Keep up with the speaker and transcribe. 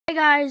Hey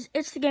guys,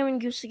 it's the Gaming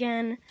Goose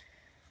again.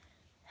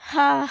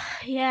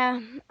 Yeah,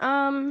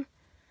 my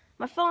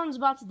phone's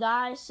about to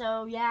die,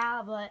 so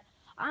yeah, but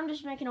I'm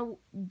just making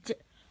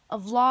a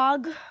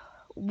vlog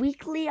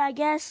weekly, I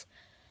guess.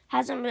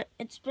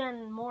 It's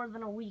been more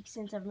than a week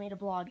since I've made a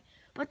vlog,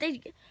 but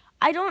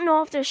I don't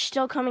know if they're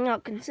still coming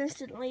out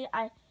consistently.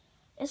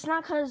 It's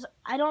not because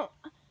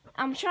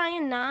I'm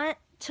trying not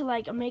to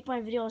make my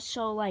videos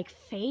so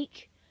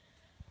fake.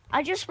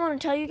 I just want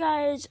to tell you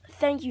guys,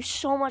 thank you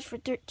so much for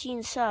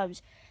 13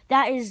 subs.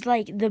 That is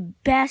the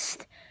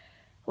best.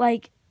 I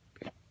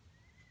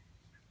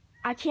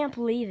can't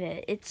believe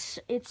it. It's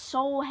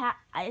so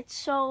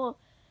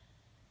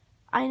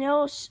I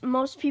know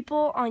most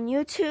people on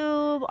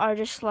YouTube are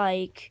just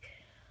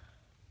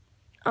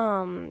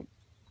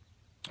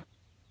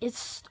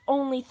it's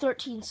only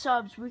 13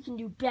 subs. We can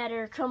do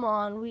better. Come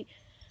on.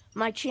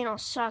 My channel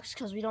sucks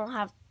because we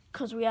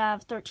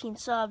have 13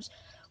 subs.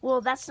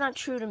 Well, that's not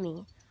true to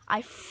me.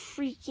 I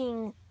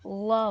freaking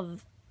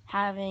love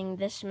having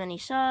this many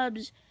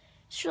subs.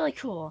 It's really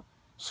cool.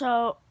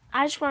 So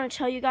I just want to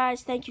tell you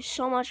guys, thank you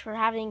so much for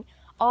having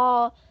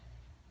likes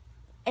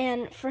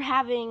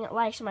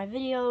on my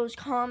videos,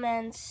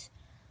 comments.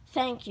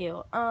 Thank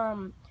you.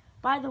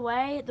 By the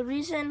way, the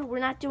reason we're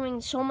not doing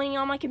so many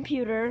on my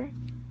computer,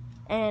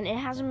 and it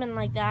hasn't been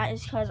like that,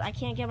 is because I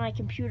can't get my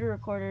computer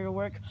recorder to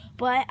work.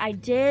 But I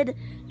did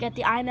get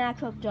the iMac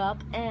hooked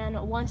up,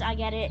 and once I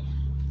get it,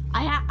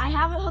 I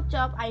have it hooked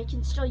up. I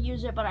can still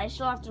use it, but I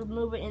still have to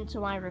move it into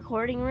my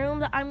recording room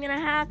that I'm gonna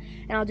have,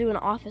 and I'll do an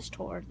office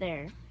tour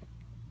there.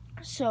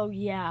 So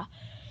yeah.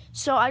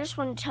 So I just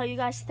want to tell you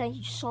guys thank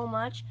you so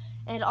much,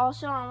 and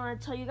also I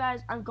want to tell you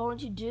guys I'm going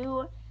to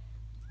do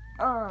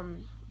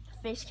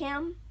face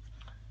cam,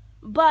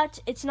 but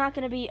it's not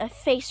gonna be a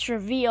face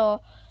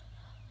reveal.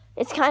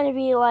 It's kind of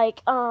be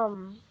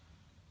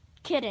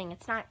kidding.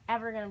 It's not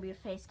ever gonna be a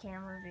face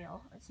cam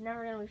reveal. It's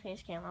never gonna be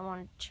face cam. I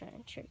want to try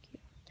and trick you.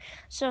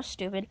 So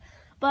stupid.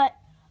 But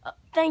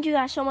thank you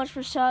guys so much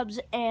for subs,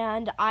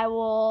 and I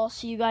will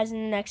see you guys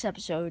in the next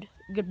episode.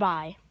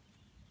 Goodbye.